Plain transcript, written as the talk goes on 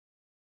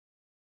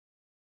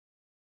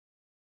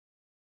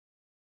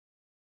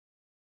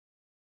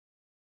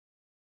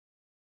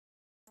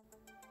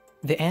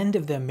The end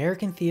of the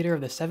American theater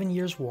of the 7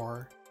 Years'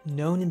 War,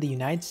 known in the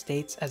United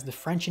States as the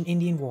French and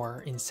Indian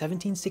War in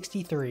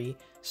 1763,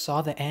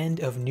 saw the end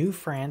of New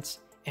France,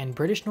 and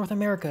British North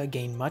America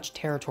gained much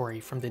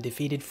territory from the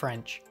defeated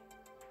French.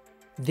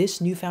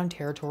 This newfound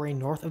territory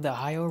north of the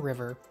Ohio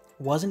River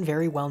wasn't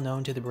very well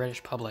known to the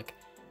British public,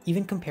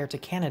 even compared to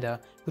Canada,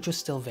 which was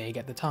still vague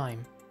at the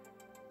time.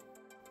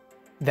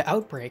 The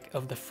outbreak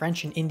of the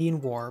French and Indian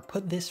War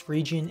put this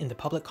region in the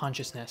public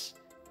consciousness,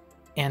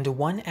 and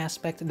one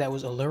aspect that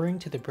was alluring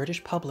to the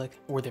British public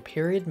were the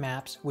period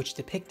maps which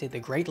depicted the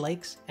Great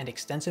Lakes and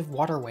extensive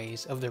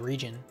waterways of the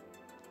region.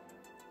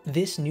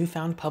 This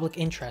newfound public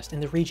interest in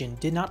the region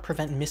did not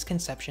prevent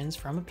misconceptions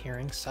from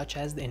appearing, such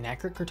as the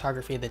inaccurate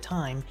cartography of the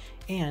time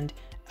and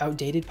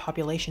outdated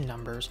population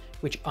numbers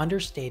which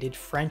understated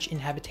French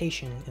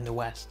inhabitation in the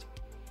West.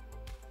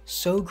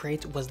 So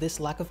great was this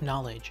lack of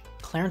knowledge,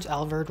 Clarence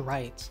Alvord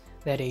writes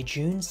that a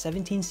June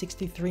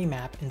 1763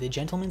 map in the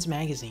Gentleman's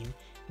Magazine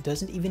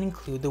doesn't even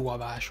include the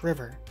Wabash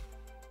River.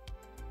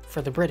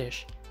 For the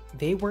British,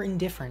 they were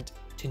indifferent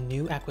to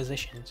new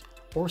acquisitions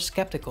or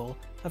skeptical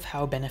of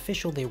how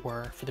beneficial they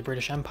were for the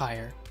British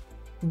Empire.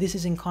 This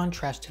is in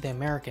contrast to the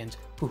Americans,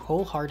 who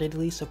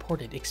wholeheartedly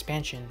supported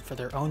expansion for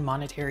their own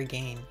monetary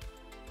gain.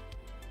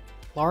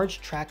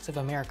 Large tracts of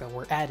America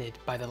were added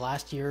by the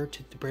last year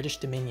to the British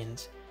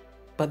dominions,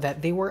 but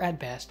that they were at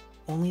best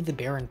only the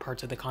barren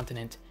parts of the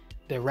continent,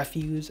 the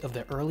refuse of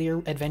the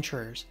earlier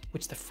adventurers,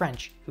 which the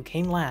French, who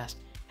came last,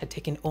 had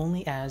taken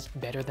only as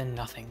better than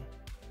nothing.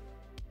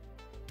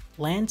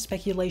 Land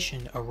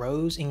speculation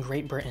arose in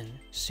Great Britain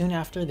soon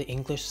after the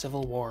English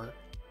Civil War,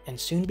 and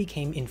soon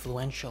became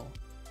influential.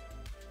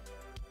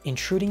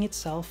 Intruding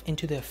itself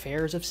into the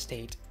affairs of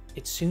state,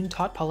 it soon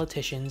taught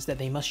politicians that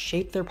they must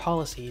shape their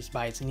policies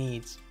by its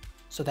needs,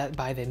 so that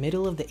by the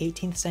middle of the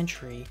 18th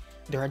century,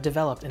 there had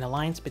developed an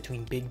alliance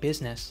between big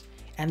business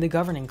and the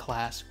governing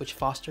class, which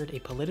fostered a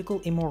political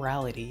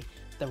immorality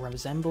that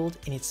resembled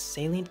in its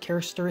salient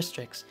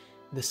characteristics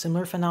the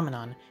similar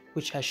phenomenon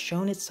which has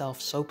shown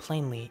itself so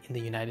plainly in the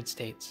United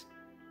States.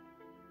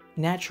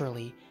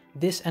 Naturally,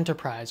 this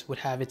enterprise would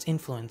have its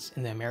influence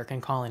in the American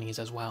colonies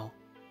as well.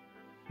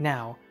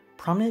 Now,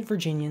 prominent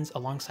Virginians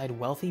alongside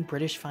wealthy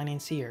British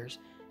financiers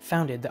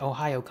founded the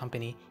Ohio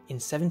Company in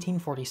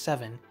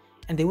 1747,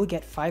 and they would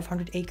get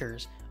 500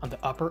 acres on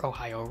the upper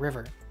Ohio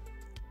River.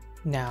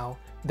 Now,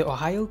 the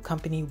Ohio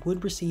Company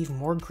would receive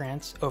more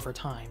grants over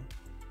time.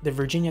 The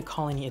Virginia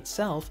colony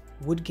itself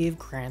would give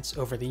grants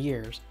over the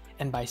years,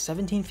 and by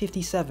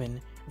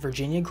 1757,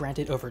 Virginia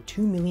granted over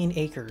 2 million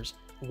acres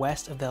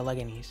west of the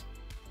Alleghenies.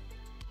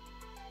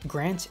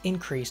 Grants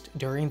increased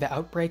during the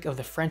outbreak of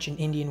the French and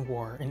Indian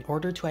War in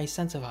order to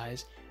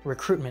incentivize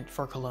recruitment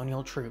for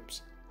colonial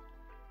troops.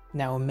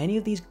 Now, many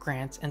of these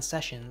grants and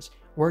cessions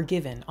were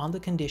given on the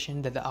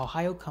condition that the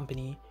Ohio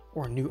Company,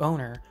 or new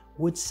owner,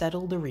 would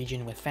settle the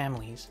region with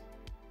families.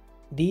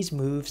 These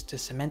moves to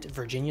cement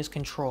Virginia's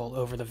control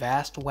over the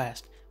vast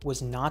West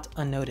was not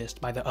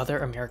unnoticed by the other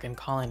American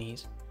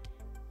colonies.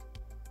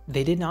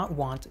 They did not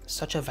want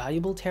such a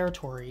valuable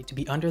territory to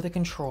be under the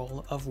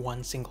control of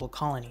one single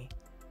colony.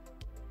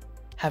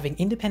 Having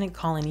independent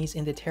colonies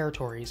in the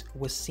territories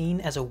was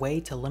seen as a way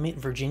to limit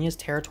Virginia's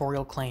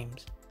territorial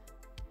claims.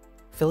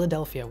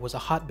 Philadelphia was a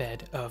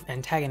hotbed of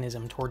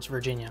antagonism towards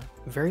Virginia,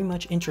 very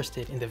much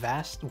interested in the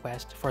vast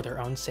West for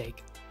their own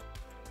sake.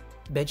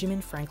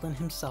 Benjamin Franklin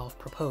himself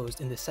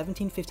proposed in the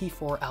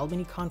 1754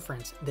 Albany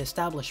Conference the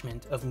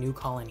establishment of new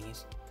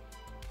colonies.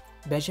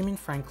 Benjamin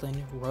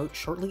Franklin wrote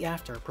shortly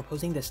after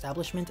proposing the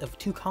establishment of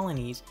 2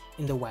 colonies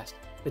in the West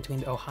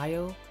between the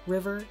Ohio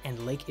River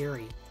and Lake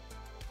Erie.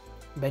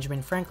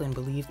 Benjamin Franklin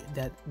believed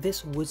that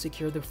this would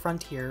secure the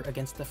frontier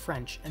against the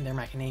French and their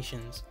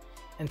machinations,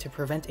 and to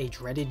prevent a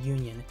dreaded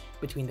union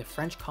between the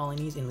French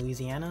colonies in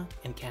Louisiana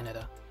and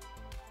Canada.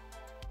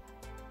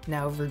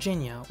 Now,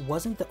 Virginia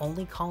wasn't the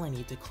only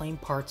colony to claim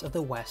parts of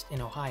the West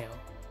in Ohio.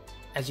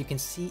 As you can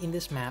see in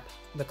this map,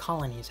 the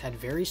colonies had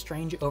very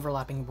strange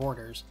overlapping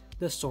borders,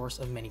 the source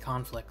of many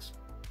conflicts.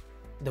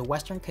 The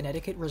Western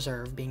Connecticut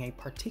Reserve being a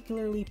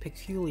particularly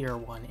peculiar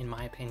one in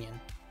my opinion.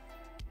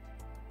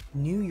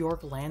 New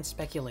York land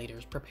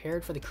speculators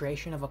prepared for the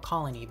creation of a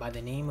colony by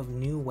the name of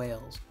New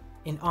Wales,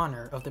 in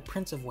honor of the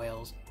Prince of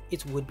Wales,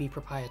 its would-be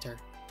proprietor.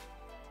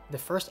 The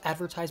first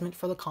advertisement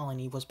for the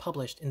colony was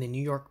published in the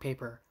New York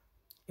paper.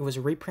 It was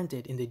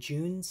reprinted in the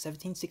June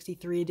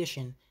 1763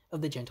 edition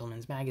of the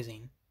Gentleman's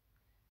Magazine.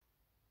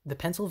 The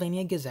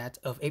Pennsylvania Gazette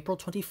of April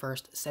 21,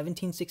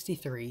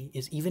 1763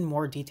 is even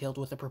more detailed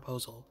with a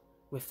proposal,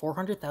 with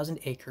 400,000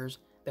 acres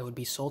that would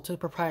be sold to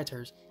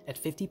proprietors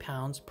at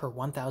 £50 per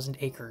 1,000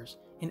 acres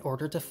in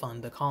order to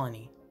fund the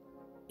colony.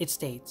 It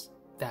states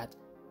that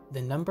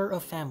the number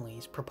of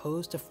families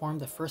proposed to form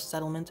the first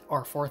settlement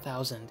are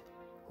 4,000,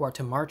 who are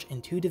to march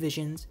in 2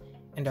 divisions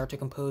and are to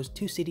compose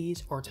 2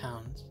 cities or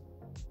towns.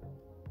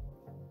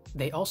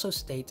 They also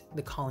state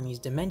the colony's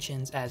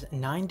dimensions as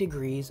 9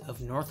 degrees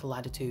of north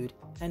latitude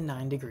and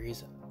 9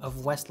 degrees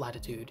of west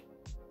latitude,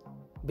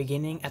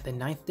 beginning at the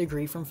 9th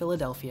degree from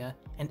Philadelphia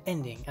and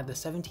ending at the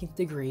 17th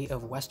degree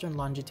of western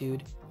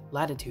longitude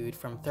latitude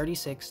from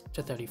 36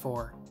 to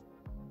 34.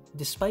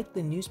 Despite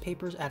the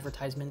newspaper's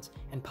advertisements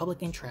and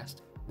public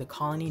interest, the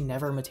colony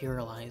never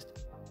materialized.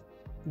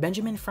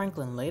 Benjamin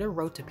Franklin later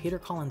wrote to Peter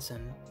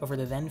Collinson over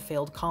the then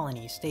failed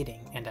colony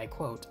stating, and I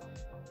quote,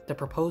 "The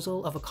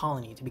proposal of a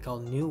colony to be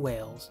called New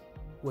Wales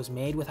was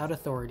made without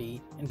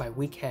authority and by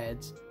weak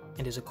heads,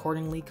 and is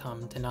accordingly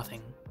come to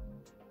nothing."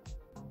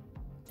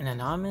 An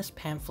anonymous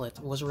pamphlet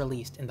was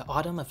released in the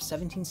autumn of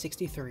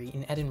 1763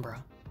 in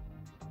Edinburgh.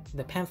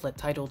 The pamphlet,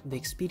 titled "The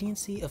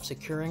Expediency of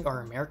Securing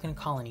Our American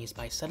Colonies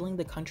by Settling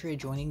the Country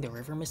Adjoining the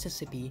River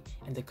Mississippi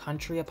and the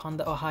Country upon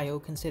the Ohio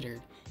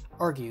Considered,"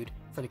 argued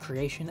for the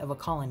creation of a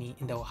colony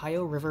in the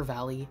Ohio River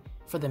Valley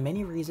for the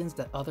many reasons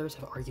that others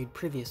have argued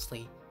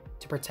previously,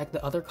 to protect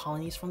the other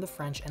colonies from the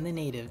French and the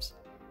natives,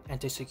 and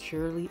to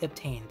securely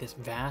obtain this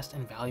vast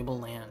and valuable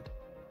land.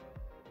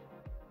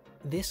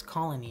 This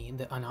colony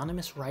the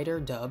anonymous writer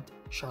dubbed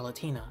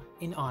Charlotina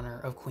in honor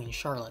of Queen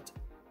Charlotte.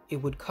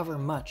 It would cover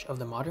much of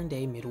the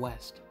modern-day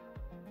Midwest.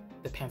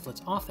 The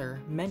pamphlet's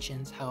author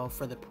mentions how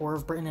for the poor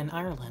of Britain and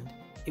Ireland,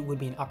 it would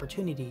be an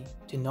opportunity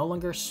to no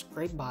longer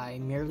scrape by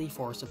merely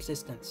for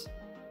subsistence.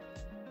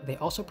 They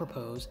also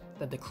propose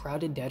that the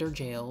crowded debtor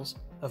jails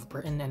of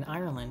Britain and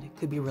Ireland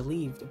could be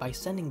relieved by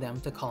sending them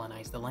to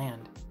colonize the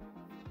land.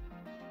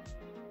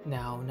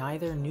 Now,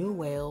 neither New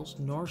Wales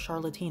nor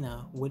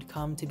Charlotina would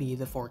come to be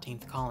the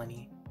 14th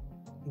colony.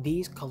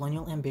 These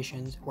colonial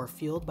ambitions were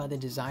fueled by the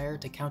desire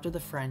to counter the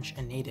French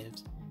and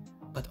natives,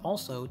 but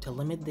also to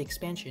limit the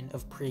expansion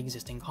of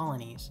pre-existing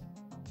colonies.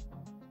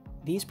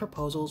 These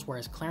proposals were,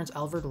 as Clarence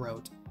Alvord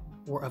wrote,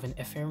 were of an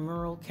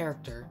ephemeral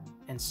character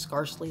and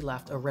scarcely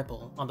left a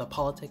ripple on the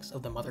politics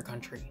of the mother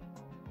country.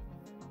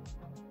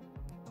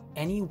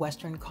 Any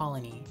Western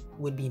colony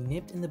would be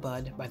nipped in the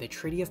bud by the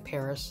Treaty of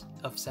Paris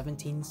of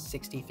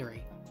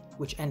 1763,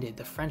 which ended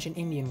the French and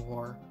Indian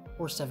War,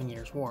 or 7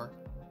 Years' War.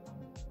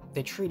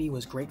 The treaty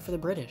was great for the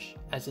British,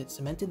 as it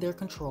cemented their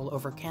control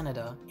over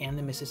Canada and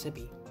the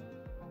Mississippi.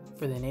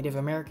 For the Native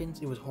Americans,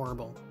 it was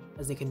horrible,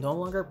 as they could no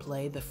longer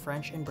play the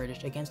French and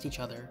British against each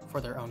other for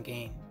their own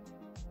gain.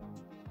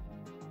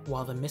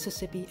 While the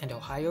Mississippi and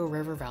Ohio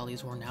River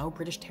valleys were now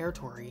British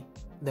territory,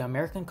 the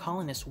American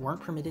colonists weren't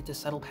permitted to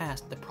settle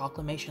past the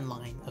Proclamation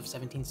Line of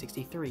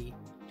 1763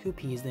 to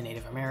appease the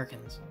Native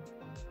Americans.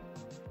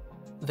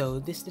 Though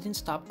this didn't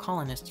stop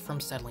colonists from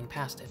settling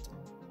past it.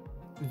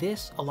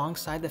 This,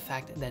 alongside the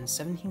fact that in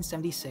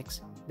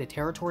 1776, the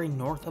territory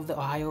north of the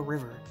Ohio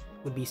River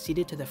would be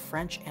ceded to the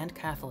French and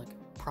Catholic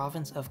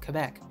province of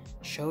Quebec,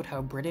 showed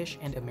how British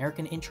and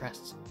American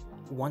interests,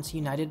 once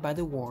united by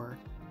the war,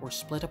 were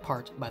split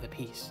apart by the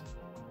peace.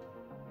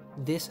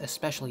 This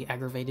especially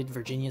aggravated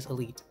Virginia's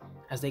elite,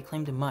 as they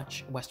claimed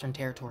much Western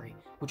territory,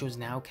 which was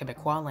now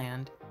Quebecois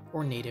land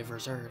or native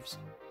reserves.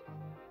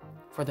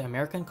 For the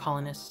American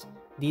colonists,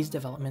 these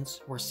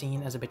developments were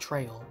seen as a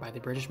betrayal by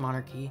the British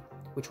monarchy,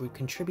 which would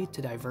contribute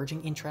to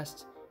diverging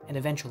interests and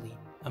eventually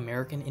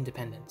American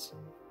independence.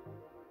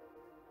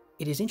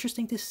 It is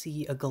interesting to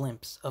see a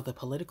glimpse of the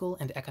political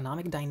and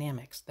economic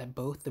dynamics that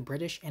both the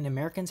British and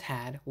Americans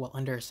had while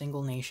under a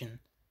single nation,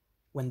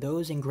 when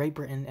those in Great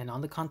Britain and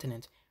on the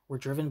continent were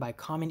driven by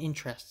common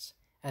interests,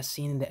 as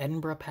seen in the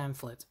Edinburgh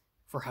pamphlet,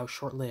 for how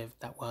short-lived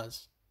that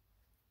was.